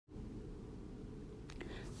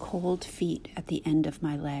cold feet at the end of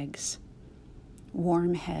my legs,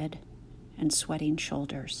 warm head and sweating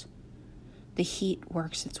shoulders. The heat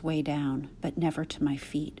works its way down, but never to my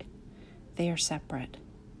feet. They are separate.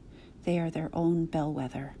 They are their own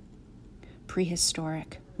bellwether.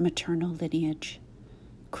 Prehistoric, maternal lineage,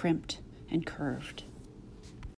 crimped and curved.